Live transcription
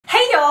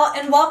y'all,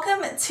 and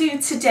welcome to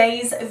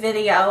today's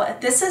video.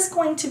 This is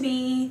going to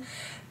be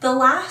the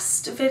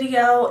last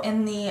video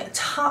in the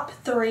top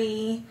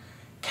 3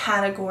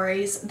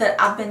 categories that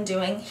I've been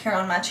doing here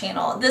on my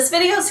channel. This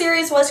video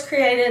series was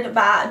created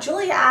by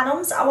Julia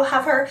Adams. I will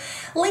have her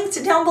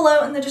linked down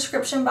below in the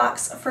description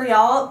box for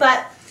y'all,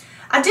 but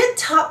I did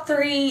top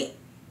 3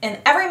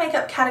 in every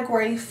makeup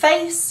category: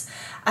 face.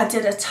 I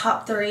did a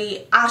top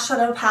 3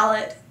 eyeshadow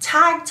palette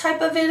tag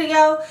type of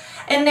video,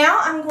 and now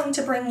I'm going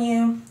to bring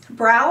you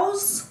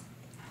brows,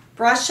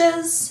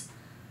 brushes,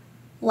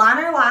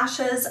 liner,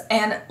 lashes,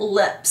 and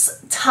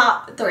lips.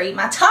 Top 3.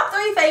 My top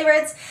 3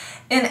 favorites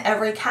in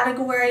every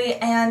category,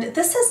 and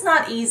this is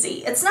not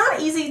easy. It's not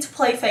easy to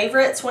play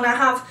favorites when I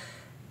have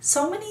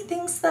so many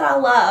things that I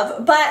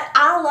love, but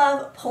I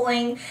love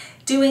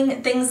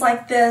doing things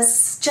like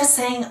this, just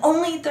saying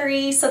only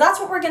 3. So that's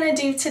what we're gonna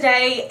do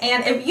today.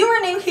 And if you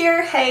are new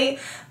here, hey,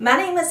 my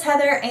name is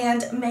Heather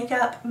and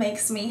makeup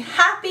makes me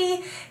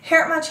happy. Here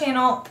at my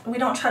channel, we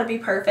don't try to be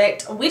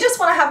perfect. We just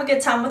wanna have a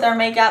good time with our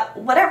makeup,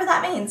 whatever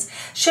that means.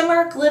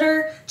 Shimmer,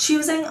 glitter,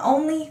 choosing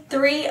only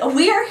 3.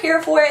 We are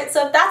here for it.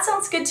 So if that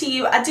sounds good to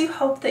you, I do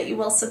hope that you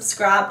will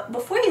subscribe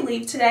before you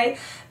leave today,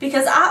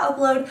 because I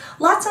upload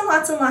lots and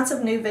lots and lots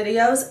of new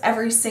videos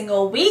every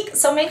single week.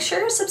 So make sure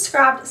you're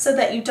subscribed so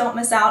that you don't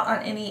miss out on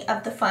any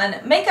of the fun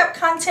makeup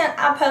content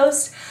I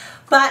post.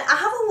 But I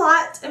have a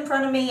lot in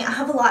front of me. I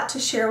have a lot to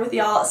share with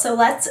y'all, so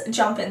let's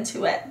jump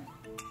into it.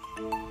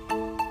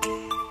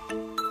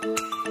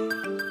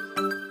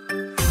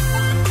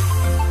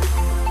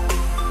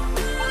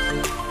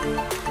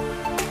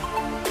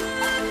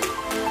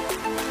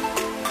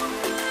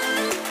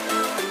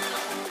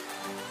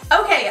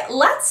 Okay,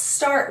 let's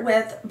start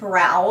with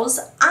brows.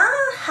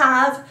 I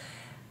have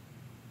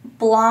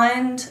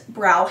blonde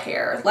brow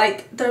hair.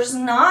 Like, there's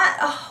not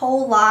a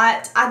whole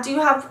lot. I do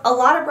have a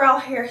lot of brow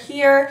hair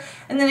here,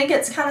 and then it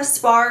gets kind of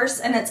sparse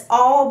and it's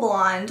all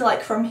blonde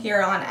like from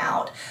here on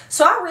out.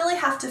 So I really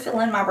have to fill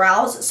in my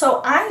brows.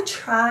 So I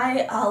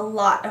try a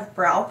lot of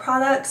brow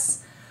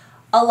products.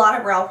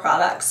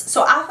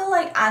 So I feel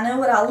like I know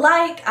what I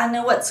like, I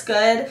know what's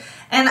good,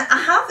 and I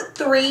have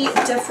 3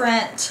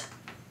 different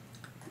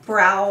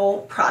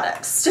brow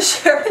products to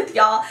share with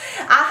y'all.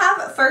 I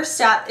have, first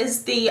up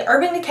is the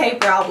Urban Decay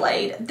Brow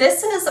Blade.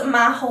 This is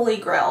my holy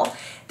grail.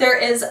 There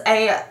is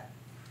a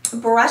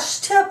brush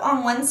tip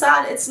on one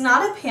side. It's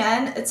not a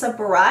pen, it's a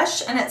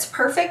brush, and it's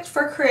perfect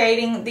for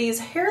creating these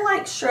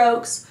hair-like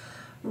strokes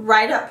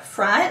right up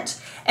front.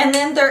 And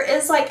then there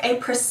is like a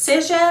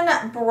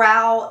precision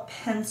brow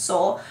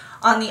pencil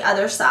on the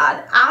other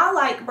side. I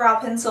like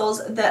brow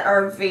pencils that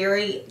are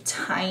very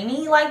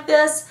tiny like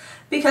this,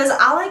 because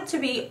I like to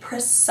be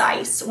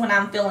precise when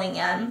I'm filling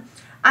in.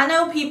 I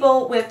know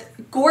people with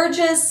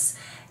gorgeous,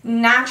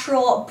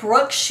 natural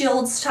Brooke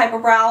Shields type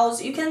of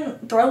brows. You can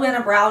throw in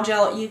a brow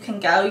gel, you can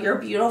go. You're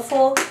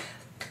beautiful,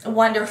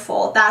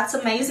 wonderful. That's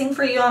amazing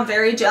for you. I'm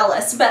very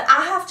jealous, but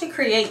I have to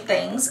create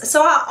things.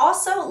 So I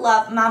also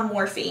love my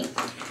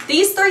Morphe.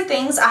 These 3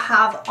 things I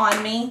have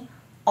on me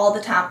all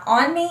the time.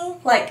 On me,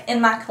 like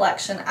in my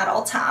collection at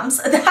all times.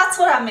 That's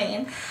what I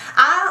mean.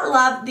 I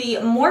love the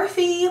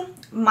Morphe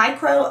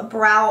Micro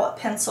Brow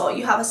Pencil.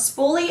 You have a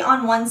spoolie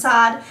on one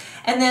side,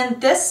 and then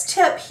this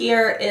tip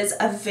here is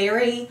a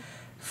very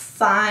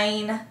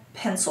fine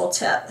pencil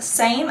tip.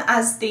 Same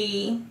as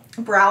the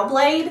Brow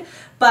Blade,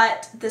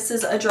 but this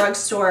is a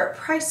drugstore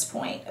price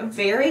point.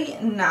 Very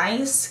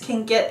nice.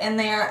 Can get in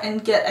there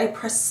and get a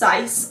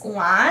precise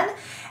line.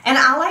 And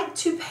I like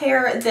to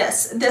pair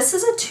this. This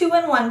is a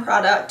 2-in-1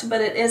 product, but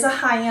it is a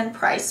high-end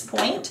price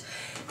point.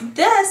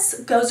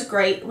 This goes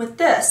great with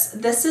this.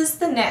 This is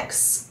the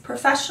NYX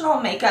Professional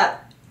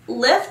Makeup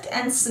Lift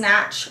and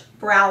Snatch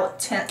Brow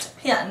Tint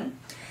Pen.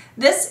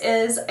 This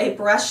is a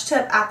brush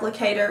tip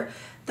applicator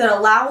that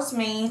allows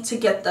me to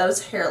get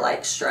those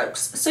hair-like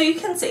strokes. So you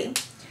can see,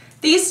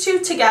 these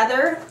 2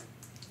 together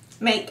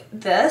make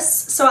this.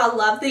 So I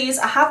love these.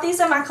 I have these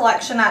in my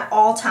collection at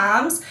all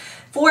times.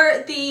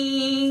 For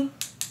the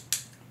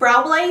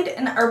Brow Blade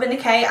and Urban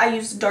Decay, I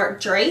use Dark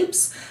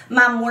Drapes.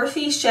 My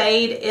Morphe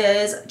shade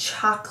is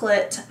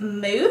Chocolate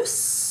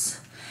Mousse.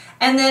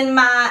 And then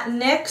my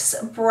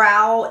NYX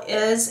brow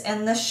is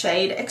in the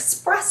shade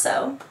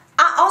Espresso.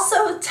 I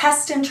also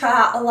test and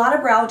try a lot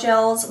of brow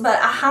gels, but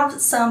I have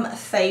some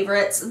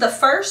favorites. The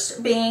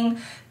first being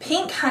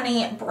Pink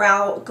Honey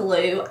Brow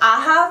Glue.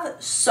 I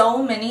have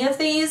so many of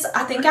these.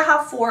 I think I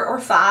have 4 or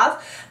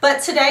 5,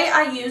 but today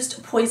I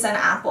used Poison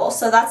Apple,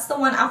 so that's the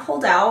one I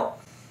pulled out.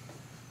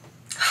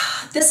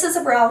 This is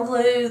a brow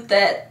glue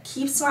that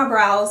keeps my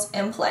brows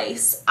in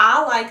place.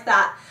 I like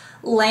that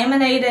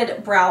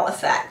laminated brow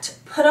effect.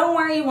 Put them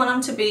where you want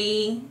them to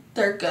be.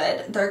 They're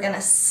good. They're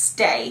gonna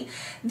stay.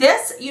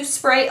 This, you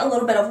spray a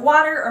little bit of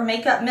water or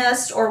makeup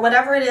mist or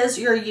whatever it is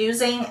you're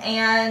using,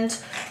 and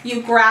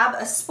you grab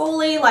a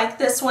spoolie like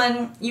this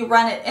one, you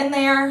run it in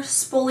there,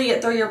 spoolie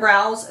it through your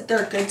brows.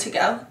 They're good to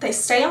go. They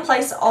stay in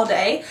place all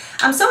day.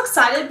 I'm so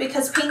excited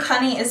because Pink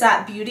Honey is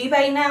at Beauty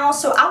Bay now,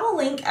 so I will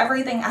link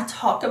everything I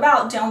talk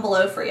about down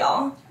below for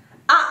y'all.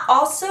 I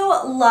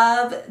also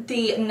love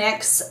the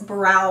NYX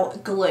Brow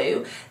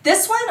Glue.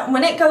 This one,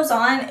 when it goes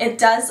on, it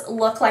does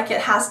look like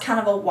it has kind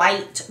of a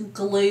white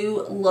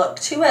glue look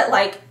to it,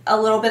 like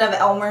a little bit of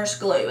Elmer's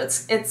glue.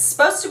 It's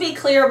supposed to be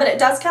clear, but it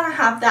does kind of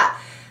have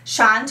that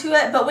shine to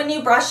it. But when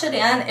you brush it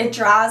in, it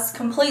dries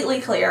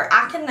completely clear.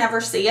 I can never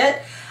see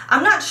it.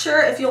 I'm not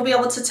sure if you'll be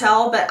able to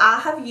tell, but I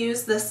have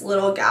used this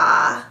little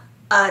guy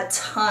a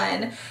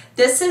ton.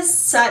 This is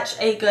such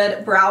a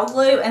good brow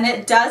glue, and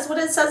it does what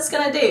it says it's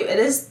gonna do. It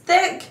is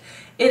thick,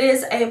 it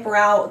is a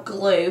brow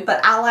glue,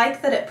 but I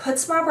like that it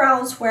puts my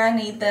brows where I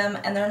need them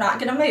and they're not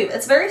gonna move.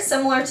 It's very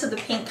similar to the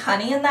Pink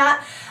Honey in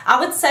that. I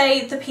would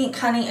say the Pink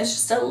Honey is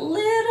just a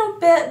little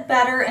bit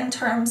better in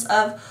terms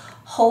of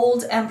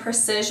hold and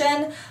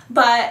precision,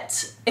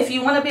 but if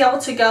you want to be able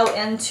to go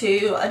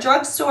into a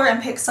drugstore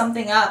and pick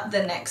something up, the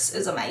NYX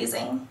is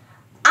amazing.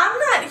 I'm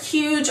not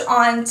huge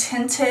on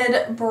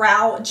tinted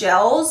brow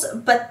gels,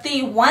 but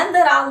the one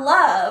that I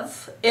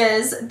love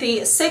is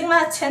the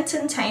Sigma Tint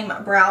and Tame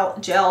Brow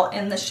Gel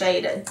in the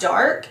shade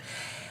Dark.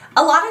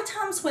 A lot of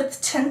times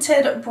with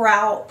tinted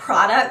brow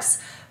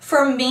products,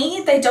 for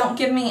me, they don't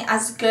give me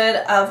as good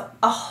of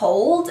a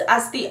hold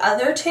as the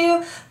other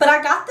two, but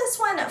I got this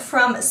one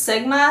from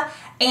Sigma,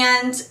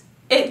 and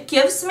it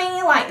gives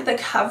me like the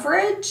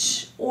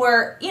coverage,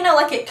 or, you know,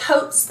 like it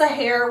coats the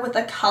hair with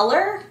a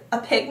color, a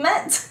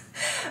pigment,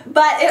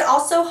 but it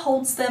also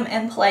holds them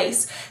in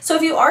place. So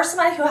if you are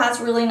somebody who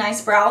has really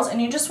nice brows and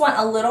you just want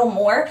a little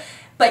more,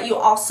 but you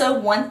also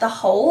want the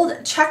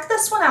hold, check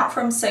this one out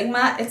from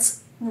Sigma.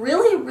 It's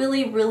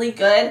really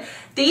good.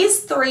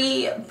 These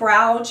three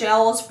brow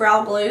gels,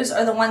 brow glues,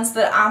 are the ones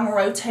that I'm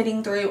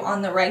rotating through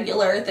on the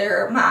regular.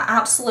 They're my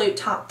absolute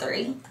top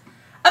three.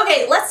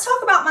 Okay, let's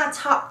talk about my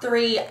top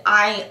three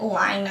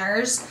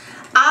eyeliners.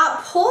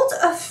 I pulled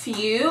a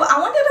few. I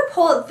wanted to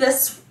pull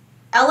this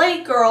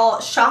LA Girl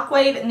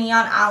Shockwave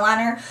Neon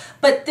Eyeliner,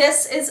 but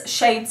this is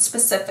shade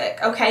specific,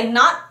 okay?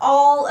 Not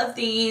all of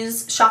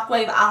these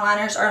Shockwave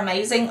eyeliners are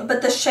amazing,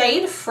 but the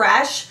shade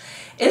Fresh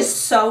is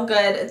so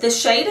good. The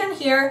shade in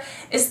here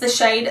is the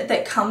shade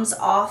that comes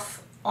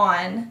off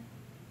on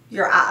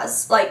your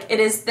eyes. Like, it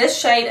is this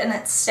shade and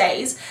it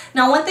stays.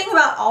 Now, one thing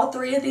about all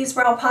three of these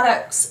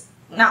eyeliners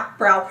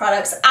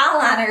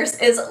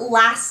is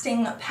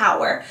lasting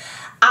power.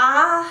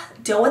 I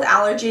deal with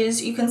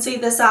allergies. You can see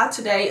this eye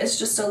today is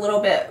just a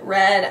little bit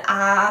red.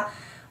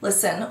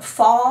 Listen,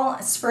 fall,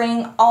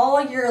 spring, all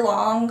year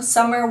long,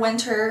 summer,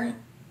 winter,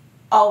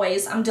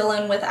 always I'm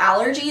dealing with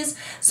allergies.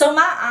 So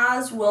my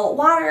eyes will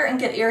water and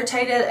get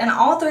irritated, and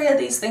all three of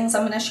these things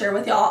I'm going to share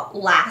with y'all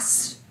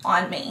last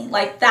on me.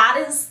 Like, that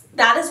is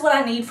what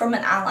I need from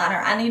an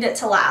eyeliner. I need it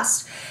to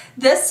last.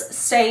 This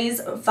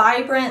stays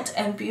vibrant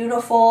and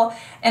beautiful,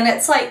 and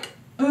it's like,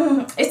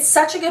 it's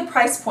such a good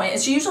price point.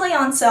 It's usually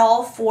on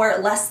sale for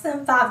less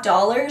than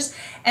 $5,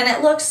 and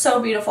it looks so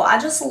beautiful. I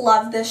just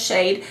love this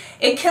shade.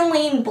 It can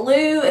lean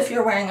blue if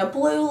you're wearing a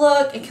blue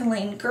look. It can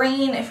lean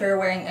green if you're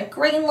wearing a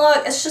green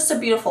look. It's just a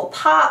beautiful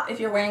pop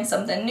if you're wearing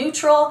something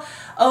neutral.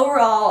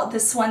 Overall,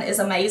 this one is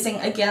amazing.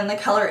 Again, the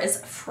color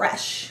is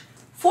Fresh.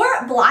 For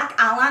black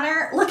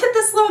eyeliner, look at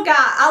this little guy.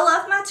 I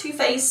love my Too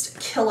Faced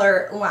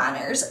Killer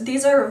liners.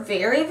 These are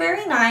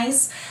very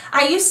nice.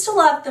 I used to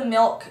love the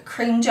Milk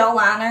Cream Gel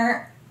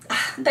Liner.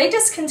 They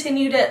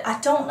discontinued it. I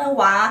don't know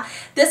why.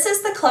 This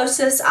is the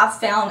closest I've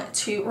found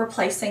to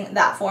replacing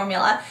that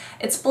formula.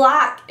 It's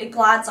black, it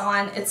glides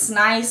on, it's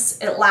nice,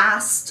 it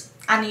lasts.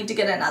 I need to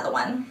get another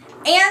one.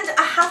 And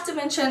I have to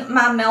mention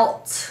my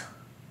Melt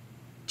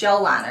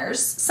gel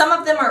liners. Some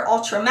of them are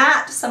ultra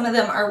matte, some of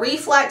them are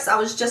reflex. I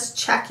was just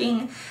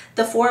checking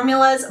the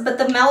formulas, but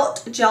the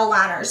Melt gel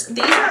liners,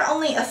 these are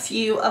only a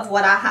few of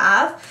what I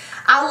have.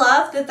 I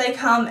love that they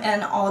come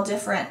in all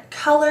different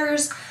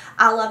colors.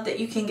 I love that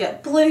you can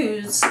get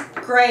blues,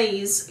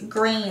 grays,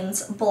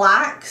 greens,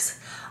 blacks.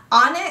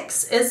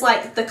 Onyx is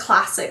like the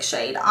classic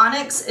shade.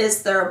 Onyx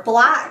is their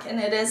black, and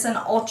it is an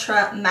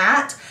ultra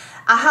matte.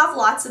 I have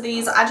lots of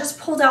these. I just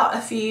pulled out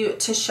a few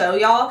to show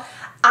y'all.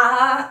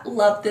 I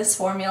love this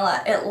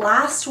formula. It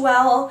lasts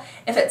well.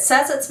 If it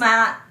says it's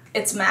matte,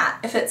 it's matte.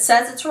 If it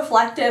says it's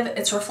reflective,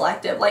 it's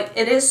reflective. Like,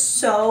 it is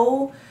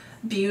so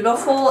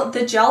beautiful.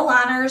 The gel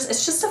liners,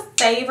 it's just a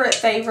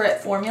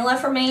favorite formula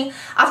for me.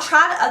 I've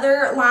tried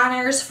other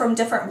liners from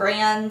different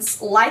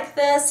brands like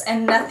this,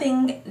 and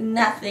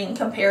nothing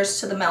compares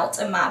to the Melt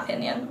in my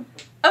opinion.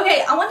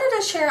 Okay, I wanted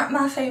to share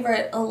my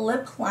favorite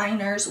lip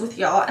liners with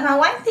y'all, and I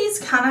like these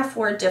kind of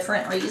for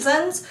different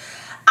reasons.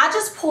 I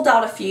just pulled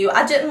out a few.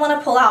 I didn't want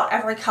to pull out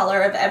every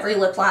color of every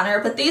lip liner,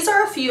 but these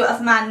are a few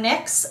of my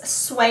NYX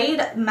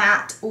Suede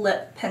Matte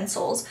Lip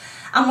Pencils.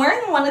 I'm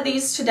wearing one of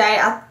these today.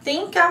 I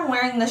think I'm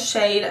wearing the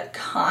shade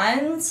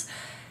Cons.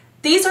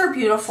 These are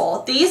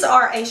beautiful. These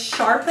are a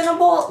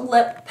sharpenable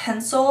lip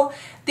pencil.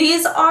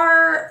 These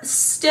are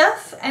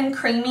stiff and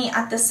creamy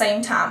at the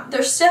same time.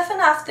 They're stiff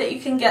enough that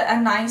you can get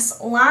a nice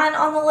line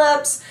on the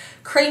lips,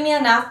 creamy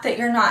enough that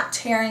you're not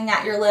tearing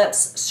at your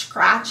lips,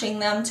 scratching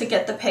them to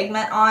get the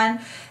pigment on.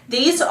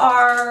 These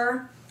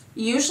are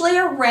usually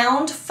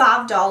around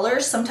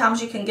 $5.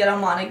 Sometimes you can get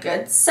them on a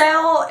good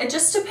sale. It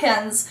just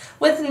depends.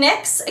 With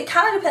NYX, it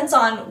kind of depends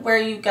on where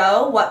you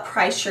go, what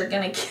price you're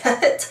gonna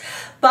get.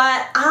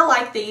 But I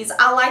like these.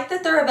 I like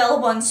that they're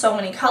available in so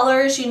many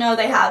colors. You know,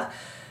 they have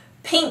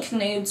pink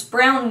nudes,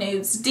 brown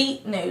nudes,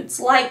 deep nudes,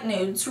 light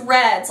nudes,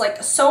 reds,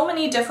 like so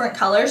many different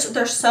colors.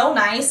 They're so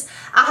nice.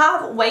 I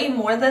have way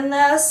more than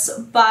this,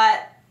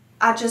 but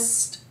I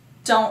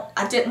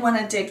didn't want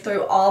to dig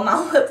through all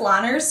my lip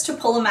liners to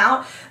pull them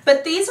out.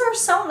 But these are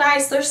so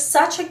nice. They're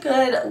such a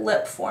good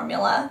lip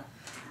formula.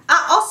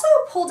 I also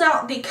pulled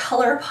out the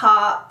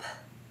ColourPop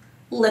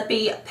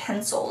Lippie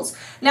pencils.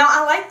 Now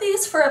I like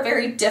these for a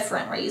very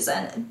different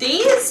reason.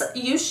 These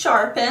you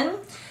sharpen.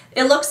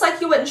 It looks like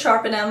you wouldn't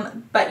sharpen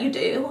them, but you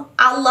do.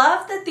 I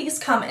love that these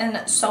come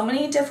in so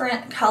many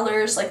different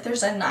colors. Like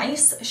there's a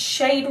nice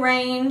shade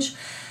range.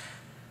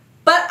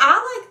 But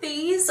I like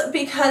these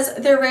because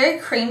they're very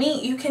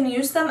creamy. You can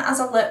use them as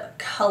a lip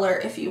color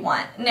if you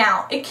want.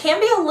 Now, it can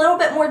be a little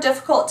bit more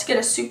difficult to get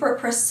a super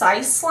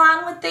precise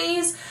line with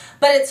these,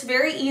 but it's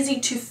very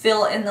easy to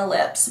fill in the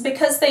lips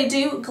because they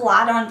do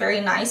glide on very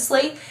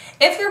nicely.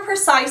 If you're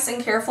precise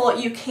and careful,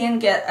 you can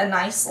get a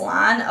nice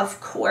line, of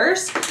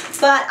course,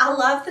 but I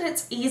love that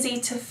it's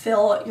easy to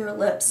fill your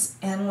lips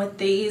in with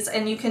these,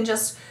 and you can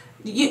just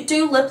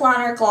do lip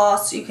liner,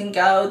 gloss, you can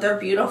go. They're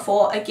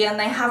beautiful. Again,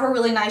 they have a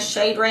really nice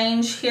shade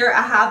range. Here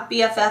I have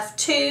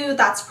BFF2.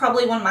 That's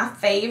probably one of my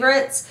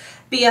favorites.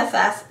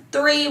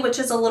 BFF3, which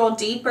is a little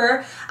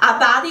deeper. I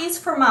buy these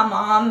for my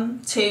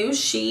mom too.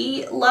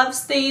 She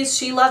loves these.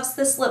 She loves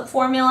this lip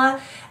formula.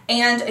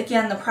 And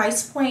again, the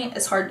price point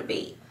is hard to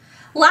beat.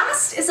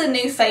 Last is a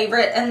new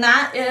favorite, and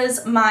that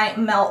is my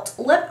Melt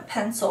lip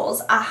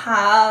pencils. I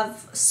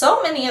have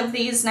so many of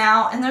these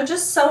now, and they're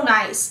just so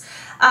nice.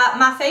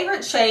 My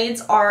favorite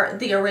shades are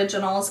the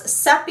originals,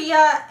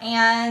 Sepia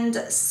and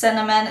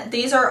Cinnamon.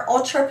 These are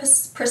ultra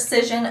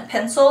precision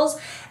pencils,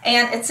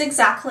 and it's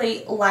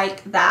exactly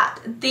like that.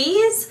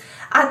 These,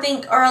 I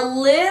think, are a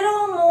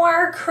little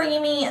more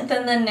creamy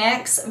than the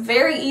NYX.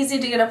 Very easy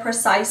to get a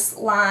precise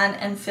line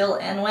and fill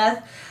in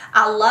with.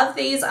 I love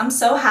these. I'm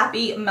so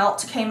happy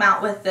Melt came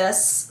out with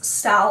this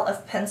style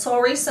of pencil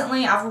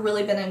recently. I've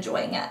really been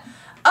enjoying it.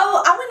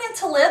 Oh, I went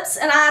into lips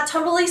and I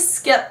totally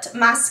skipped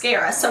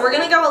mascara. So we're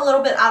going to go a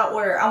little bit out of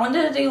order. I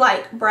wanted to do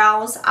like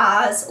brows,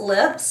 eyes,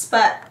 lips,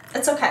 but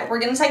it's okay. We're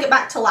going to take it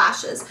back to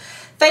lashes.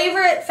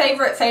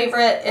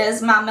 Favorite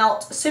is my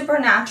Melt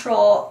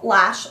Supernatural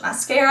Lash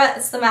Mascara.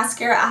 It's the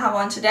mascara I have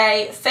on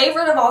today.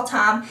 Favorite of all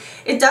time.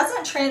 It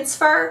doesn't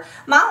transfer.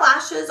 My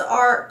lashes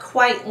are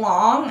quite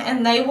long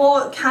and they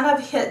will kind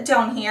of hit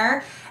down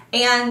here.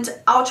 And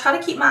I'll try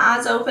to keep my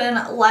eyes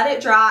open, let it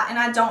dry, and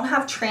I don't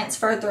have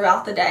transfer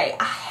throughout the day.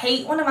 I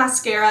hate when a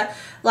mascara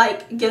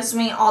like gives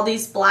me all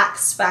these black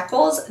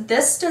speckles.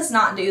 This does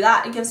not do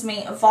that. It gives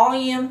me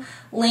volume,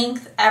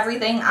 length,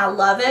 everything. I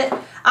love it.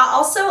 I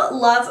also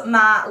love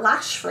my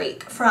Lash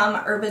Freak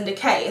from Urban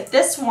Decay.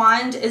 This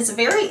wand is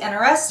very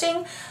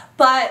interesting,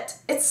 but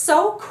it's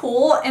so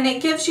cool and it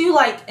gives you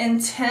like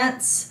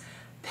intense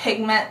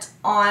pigment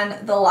on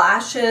the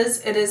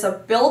lashes. It is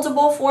a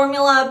buildable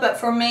formula, but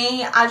for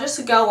me, I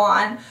just go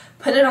on,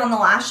 put it on the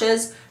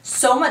lashes.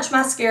 So much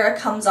mascara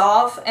comes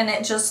off and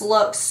it just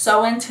looks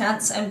so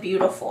intense and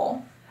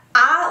beautiful.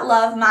 I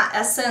love my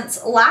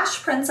Essence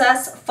Lash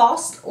Princess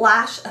False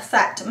Lash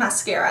Effect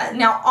Mascara.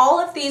 Now, all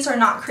of these are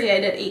not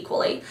created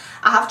equally.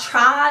 I have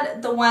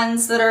tried the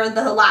ones that are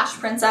the Lash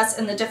Princess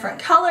in the different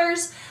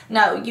colors.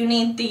 No, you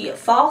need the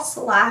False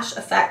Lash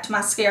Effect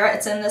Mascara.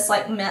 It's in this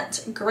like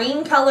mint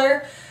green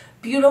color.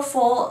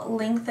 Beautiful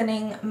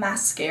lengthening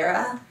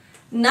mascara.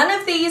 None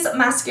of these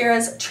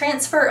mascaras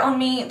transfer on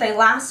me. They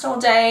last all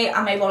day.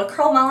 I'm able to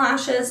curl my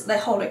lashes. They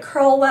hold a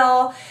curl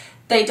well.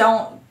 They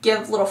don't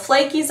give little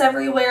flakies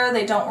everywhere.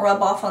 They don't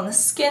rub off on the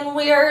skin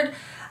weird.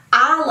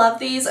 I love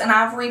these and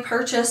I've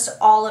repurchased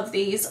all of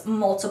these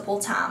multiple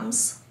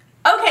times.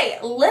 Okay,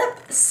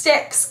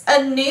 lipsticks.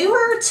 A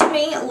newer to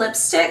me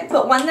lipstick,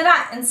 but one that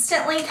I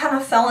instantly kind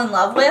of fell in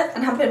love with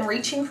and have been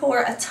reaching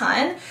for a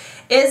ton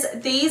is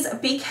these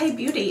BK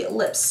Beauty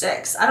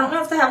lipsticks. I don't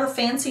know if they have a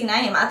fancy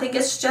name. I think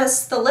it's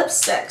just the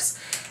lipsticks.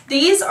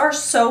 These are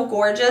so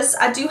gorgeous.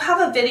 I do have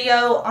a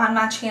video on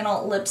my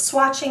channel lip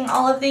swatching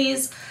all of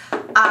these.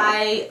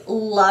 I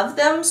love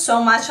them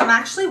so much. I'm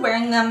actually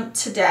wearing them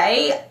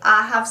today.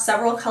 I have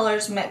several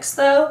colors mixed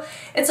though.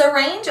 It's a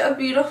range of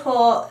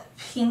beautiful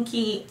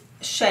pinky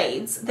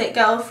shades that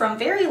go from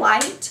very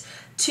light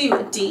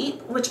to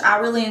deep, which I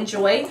really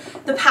enjoy.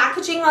 The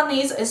packaging on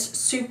these is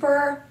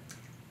super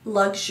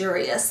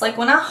luxurious. Like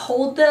when I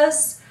hold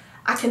this,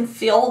 I can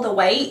feel the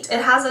weight.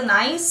 It has a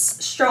nice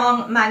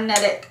strong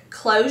magnetic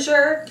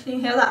closure. Can you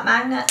hear that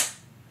magnet?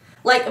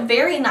 Like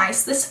very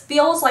nice. This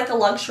feels like a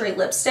luxury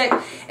lipstick.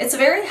 It's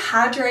very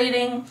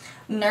hydrating,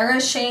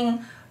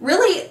 nourishing,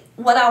 really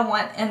what I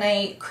want in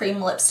a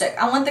cream lipstick.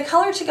 I want the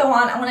color to go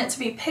on, I want it to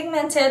be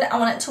pigmented, I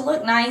want it to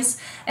look nice,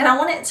 and I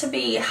want it to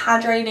be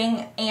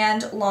hydrating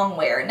and long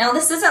wear. Now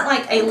this isn't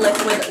like a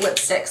liquid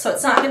lipstick, so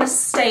it's not going to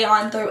stay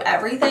on through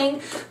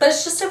everything, but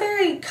it's just a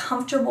very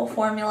comfortable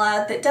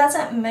formula that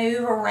doesn't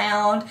move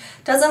around,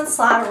 doesn't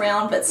slide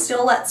around, but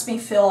still lets me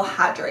feel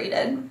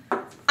hydrated.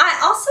 I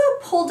also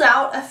pulled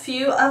out a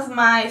few of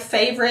my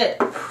favorite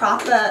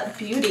PROPA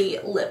Beauty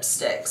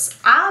lipsticks.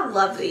 I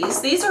love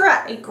these. These are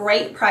at a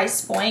great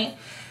price point.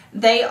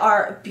 They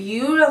are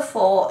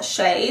beautiful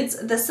shades.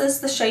 This is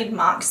the shade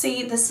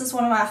Moxie. This is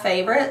one of my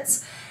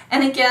favorites.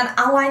 And again,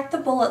 I like the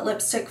bullet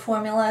lipstick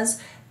formulas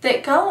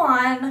that go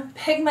on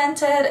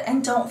pigmented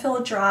and don't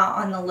feel dry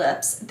on the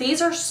lips.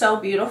 These are so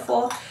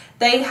beautiful.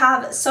 They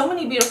have so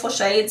many beautiful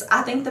shades.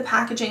 I think the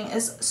packaging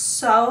is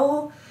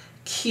so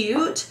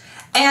cute.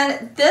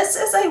 And this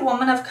is a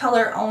woman of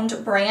color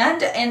owned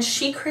brand, and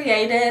she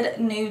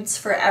created nudes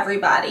for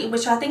everybody,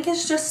 which I think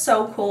is just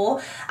so cool.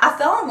 I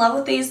fell in love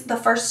with these the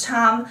first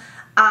time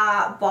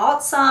I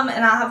bought some,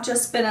 and I have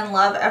just been in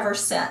love ever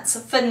since.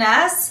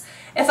 Finesse,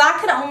 if I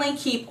could only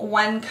keep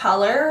one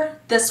color,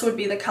 this would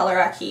be the color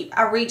I keep.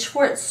 I reach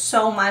for it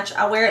so much.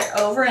 I wear it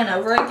over and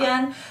over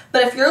again.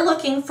 But if you're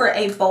looking for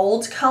a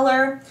bold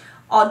color,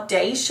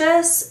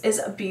 Audacious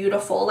is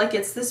beautiful. Like,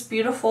 it's this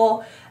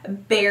beautiful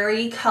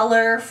berry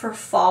color for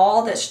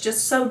fall that's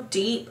just so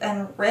deep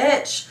and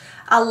rich.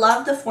 I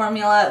love the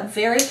formula,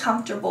 very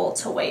comfortable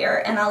to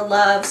wear, and I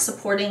love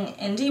supporting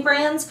indie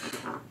brands.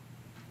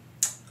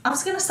 I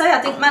was going to say, I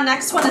think my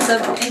next one is an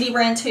indie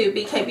brand too.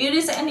 BK Beauty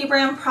is an indie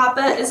brand,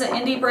 PROPA is an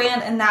indie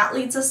brand, and that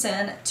leads us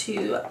in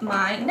to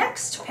my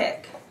next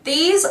pick.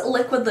 These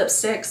liquid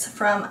lipsticks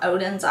from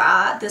ODEN'S.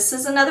 This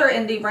is another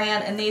indie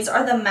brand, and these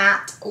are the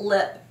matte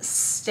lip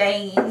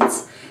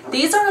stains.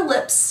 These are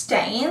lip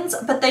stains,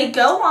 but they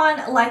go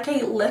on like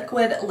a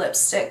liquid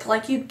lipstick.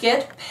 Like, you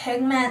get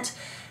pigment,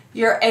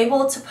 you're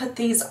able to put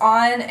these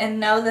on and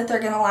know that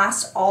they're going to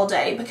last all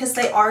day because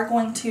they are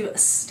going to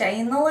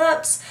stain the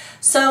lips.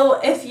 So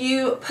if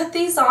you put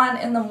these on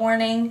in the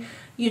morning,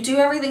 you do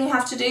everything you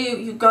have to do,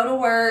 you go to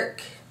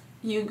work,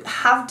 you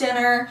have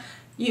dinner,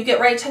 you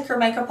get ready to take your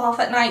makeup off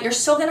at night, you're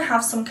still going to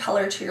have some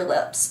color to your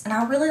lips. And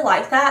I really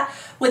like that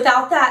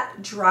without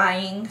that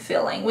drying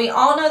feeling. We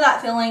all know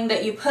that feeling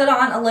that you put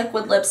on a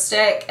liquid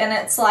lipstick and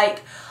it's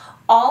like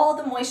all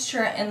the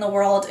moisture in the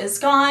world is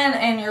gone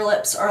and your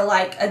lips are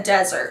like a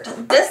desert.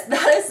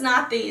 That is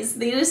not these.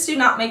 These do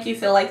not make you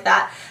feel like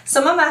that.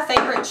 Some of my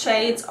favorite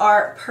shades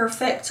are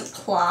Perfect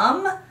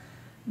Plum.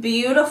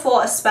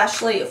 Beautiful,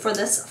 especially for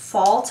this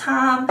fall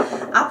time.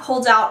 I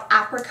pulled out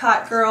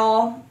Apricot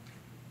Girl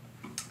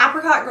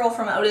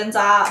from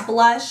ODEN'S.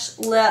 Blush,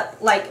 lip,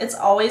 like, it's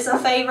always a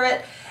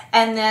favorite.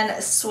 And then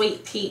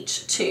Sweet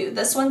Peach too.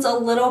 This one's a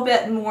little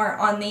bit more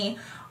on the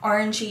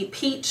orangey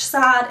peach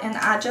side, and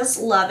I just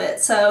love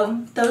it.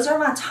 So those are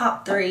my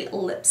top 3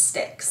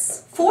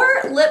 lipsticks. For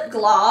lip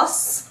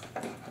gloss,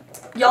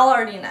 y'all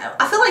already know.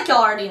 I feel like y'all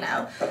already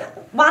know.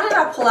 Why did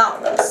I pull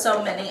out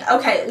so many?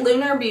 Okay,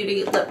 Lunar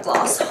Beauty lip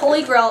gloss,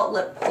 Holy Grail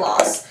lip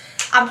gloss.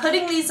 I'm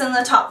putting these in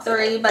the top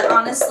 3, but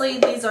honestly,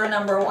 these are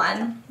number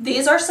 1.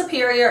 These are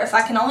superior. If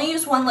I can only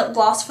use one lip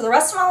gloss for the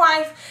rest of my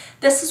life,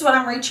 this is what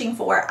I'm reaching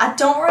for. I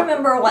don't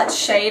remember what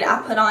shade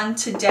I put on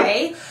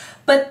today,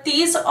 but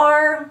these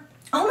are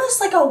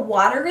almost like a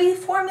watery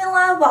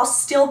formula while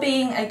still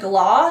being a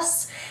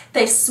gloss.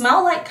 They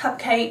smell like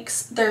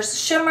cupcakes.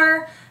 There's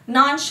shimmer,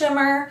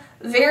 non-shimmer,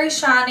 very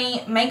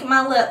shiny, make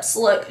my lips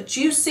look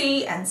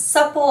juicy and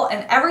supple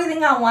and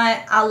everything I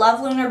want. I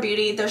love Lunar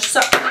Beauty. There's so...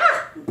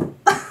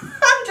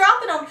 I'm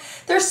dropping them.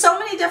 There's so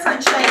many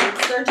different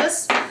shades. They're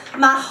just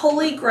my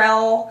holy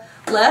grail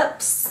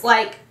lips.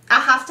 Like, I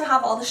have to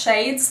have all the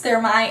shades.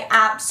 They're my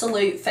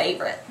absolute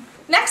favorite.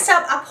 Next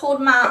up, I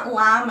pulled my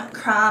Lime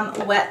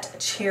Crime Wet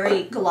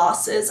Cherry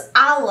glosses.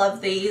 I love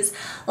these.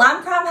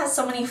 Lime Crime has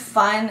so many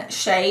fun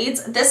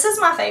shades. This is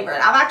my favorite.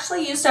 I've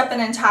actually used up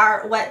an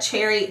entire Wet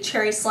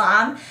Cherry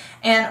Slime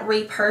and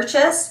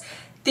repurchased.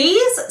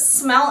 These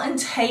smell and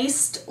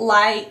taste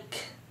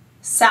like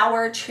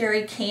sour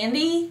cherry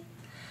candy,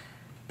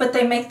 but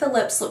they make the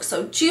lips look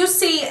so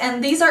juicy.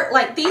 And these are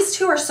like, these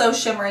two are so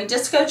shimmery.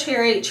 Disco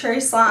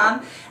Cherry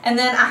Slime, and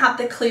then I have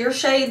the clear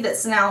shade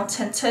that's now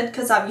tinted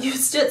because I've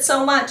used it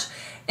so much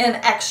in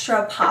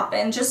Extra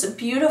Poppin'. Just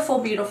beautiful,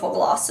 beautiful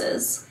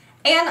glosses.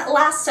 And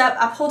last up,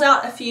 I pulled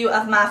out a few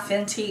of my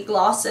Fenty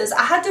glosses.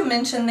 I had to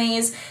mention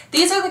these.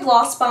 These are the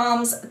Gloss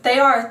Bombs. They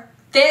are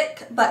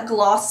thick but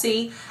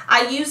glossy.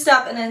 I used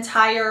up an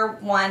entire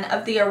one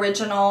of the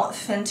original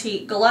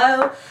Fenty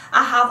Glow.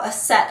 I have a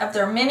set of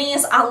their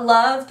minis. I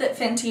love that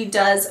Fenty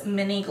does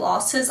mini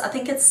glosses. I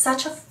think it's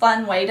such a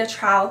fun way to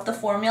try out the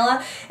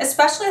formula,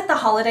 especially at the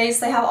holidays.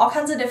 They have all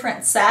kinds of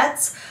different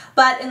sets,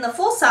 but in the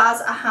full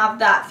size, I have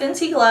that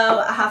Fenty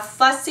Glow. I have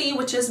Fussy,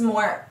 which is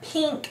more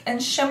pink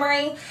and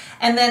shimmery,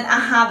 and then I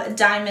have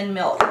Diamond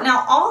Milk.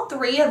 Now, all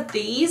 3 of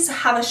these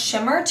have a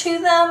shimmer to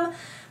them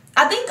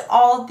I think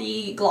all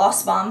the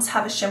gloss bombs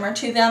have a shimmer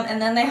to them,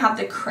 and then they have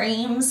the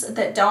creams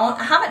that don't.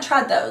 I haven't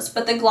tried those,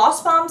 but the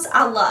gloss bombs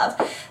I love.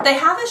 They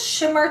have a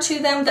shimmer to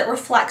them that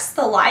reflects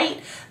the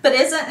light, but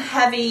isn't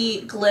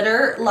heavy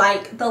glitter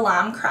like the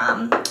Lime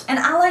Crime. And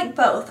I like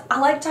both. I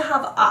like to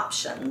have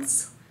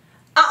options.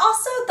 I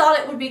also thought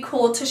it would be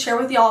cool to share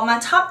with y'all my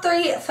top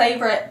 3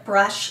 favorite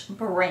brush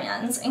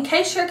brands. In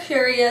case you're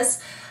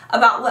curious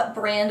about what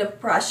brand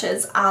of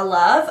brushes I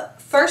love.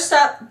 First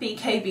up,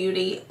 BK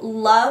Beauty.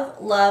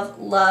 Love, love,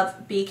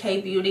 love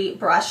BK Beauty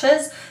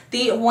brushes.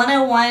 The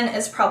 101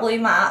 is probably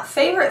my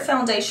favorite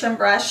foundation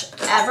brush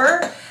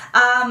ever.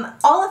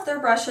 All of their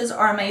brushes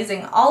are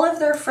amazing. All of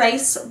their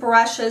face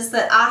brushes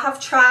that I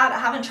have tried, I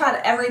haven't tried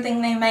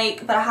everything they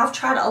make, but I have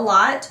tried a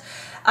lot.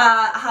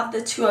 I have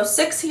the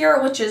 206 here,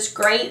 which is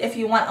great if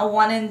you want a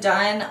one and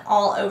done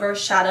all over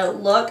shadow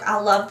look. I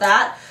love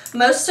that.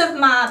 Most of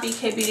my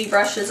BK Beauty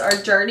brushes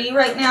are dirty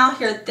right now.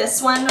 Here,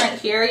 this one right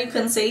here, you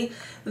can see,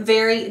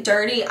 very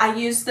dirty. I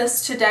used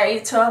this today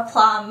to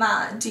apply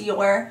my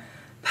Dior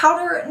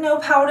Powder No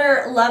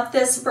Powder. Love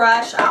this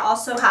brush. I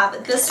also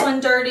have this one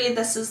dirty.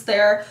 This is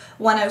their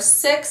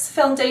 106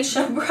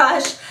 foundation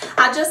brush.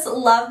 I just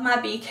love my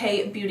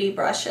BK Beauty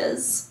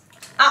brushes.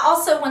 I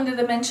also wanted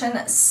to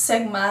mention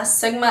Sigma.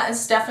 Sigma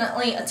is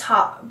definitely a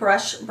top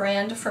brush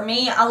brand for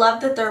me. I love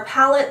that their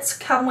palettes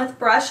come with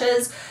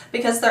brushes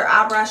because their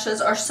eye brushes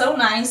are so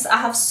nice. I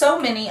have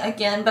so many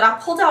again, but I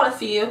pulled out a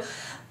few.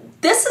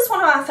 This is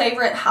one of my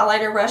favorite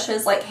highlighter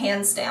brushes, like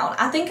hands down.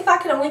 I think if I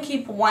could only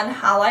keep one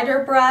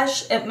highlighter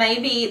brush, it may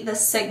be the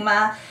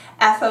Sigma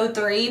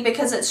F03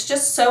 because it's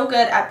just so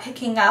good at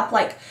picking up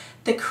like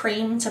the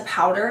cream to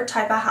powder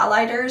type of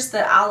highlighters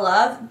that I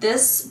love.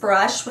 This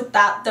brush with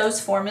those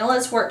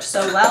formulas worked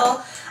so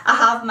well. I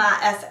have my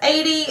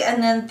F80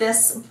 and then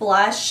this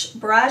blush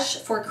brush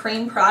for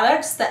cream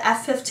products, the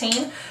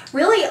F15.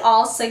 Really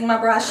all Sigma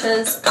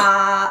brushes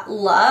I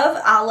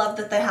love. I love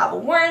that they have a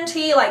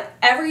warranty, like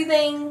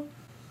everything.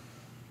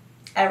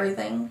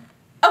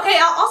 Okay,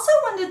 I also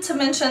wanted to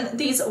mention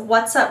these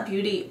What's Up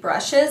Beauty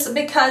brushes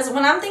because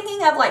when I'm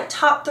thinking of like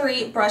top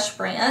 3 brush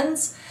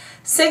brands,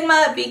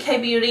 Sigma, BK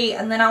Beauty,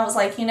 and then I was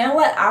like, you know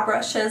what eye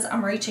brushes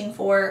I'm reaching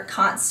for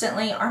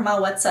constantly are my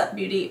What's Up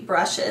Beauty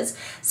brushes.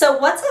 So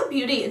What's Up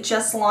Beauty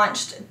just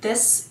launched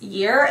this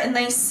year and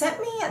they sent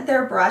me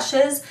their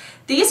brushes.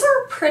 These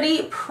are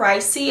pretty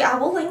pricey. I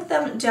will link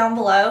them down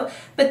below,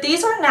 but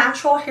these are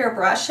natural hair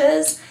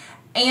brushes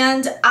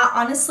and I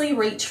honestly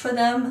reach for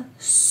them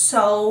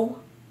so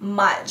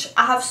much.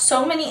 I have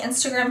so many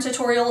Instagram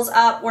tutorials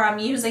up where I'm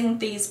using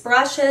these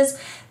brushes.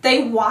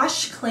 They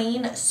wash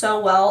clean so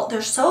well.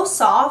 They're so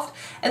soft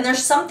and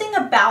there's something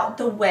about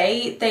the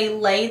way they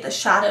lay the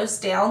shadows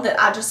down that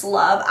I just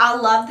love. I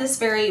love this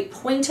very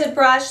pointed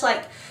brush.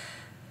 Like,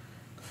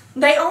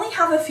 they only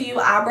have a few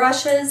eye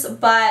brushes,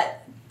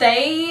 but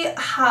they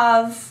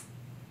have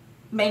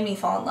made me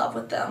fall in love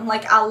with them.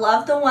 Like, I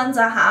love the ones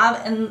I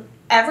have and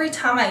every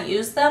time I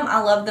use them,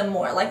 I love them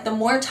more. Like, the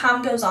more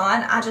time goes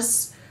on,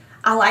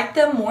 I like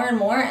them more and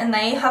more and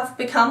they have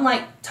become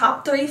like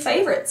top 3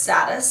 favorite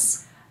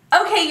status.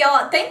 Okay,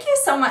 y'all, thank you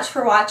so much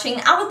for watching.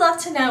 I would love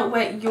to know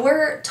what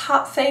your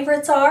top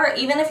favorites are.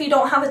 Even if you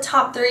don't have a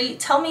top 3,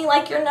 tell me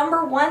like your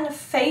number 1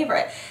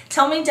 favorite.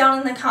 Tell me down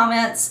in the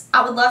comments.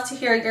 I would love to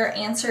hear your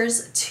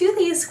answers to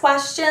these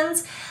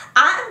questions.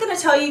 I'm going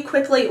to tell you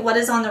quickly what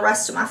is on the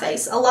rest of my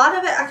face. A lot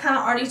of it I kind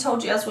of already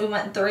told you as we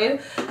went through,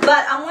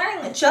 but I'm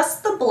wearing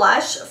just the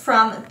blush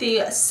from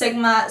the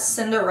Sigma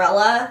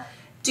Cinderella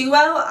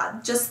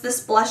Duo, just this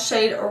blush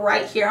shade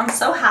right here. I'm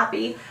so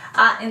happy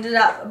I ended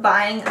up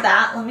buying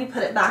that. Let me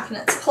put it back in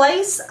its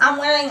place. I'm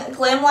wearing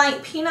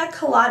GLAMLITE Pina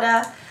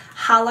Colada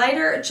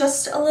highlighter,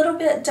 just a little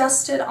bit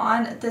dusted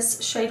on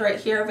this shade right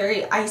here,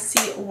 very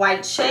icy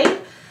white shade.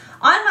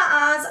 On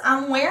my eyes,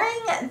 I'm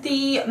wearing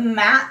the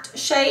matte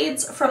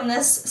shades from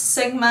this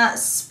Sigma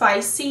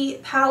Spicy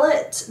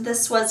palette.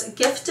 This was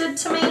gifted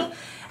to me.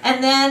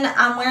 And then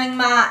I'm wearing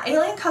my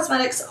Alien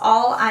Cosmetics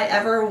All I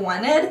Ever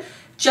Wanted.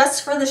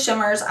 Just for the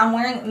shimmers, I'm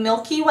wearing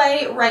Milky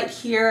Way right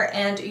here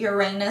and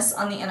Uranus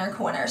on the inner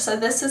corner. So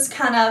this is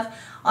kind of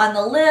on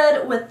the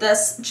lid with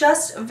this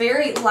just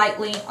very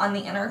lightly on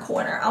the inner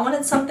corner. I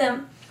wanted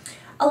something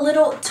a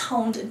little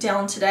toned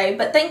down today,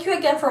 but thank you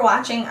again for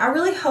watching. I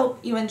really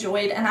hope you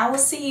enjoyed and I will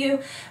see you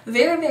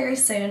very, very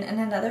soon in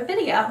another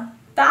video.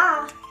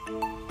 Bye!